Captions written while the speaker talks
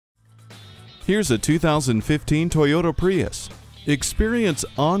Here's a 2015 Toyota Prius. Experience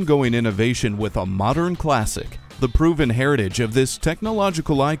ongoing innovation with a modern classic. The proven heritage of this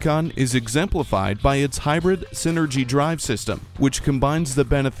technological icon is exemplified by its hybrid Synergy drive system, which combines the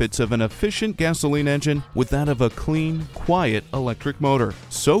benefits of an efficient gasoline engine with that of a clean, quiet electric motor.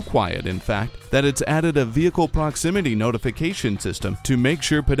 So quiet, in fact, that it's added a vehicle proximity notification system to make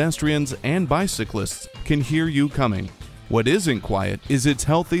sure pedestrians and bicyclists can hear you coming. What isn't quiet is its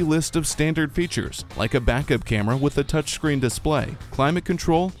healthy list of standard features, like a backup camera with a touchscreen display, climate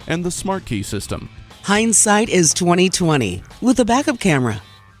control, and the smart key system. Hindsight is 20/20 with a backup camera.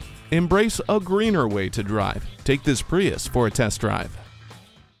 Embrace a greener way to drive. Take this Prius for a test drive.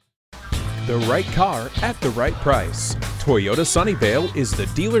 The right car at the right price. Toyota Sunnyvale is the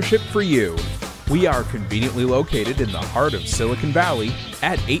dealership for you. We are conveniently located in the heart of Silicon Valley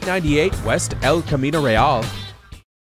at 898 West El Camino Real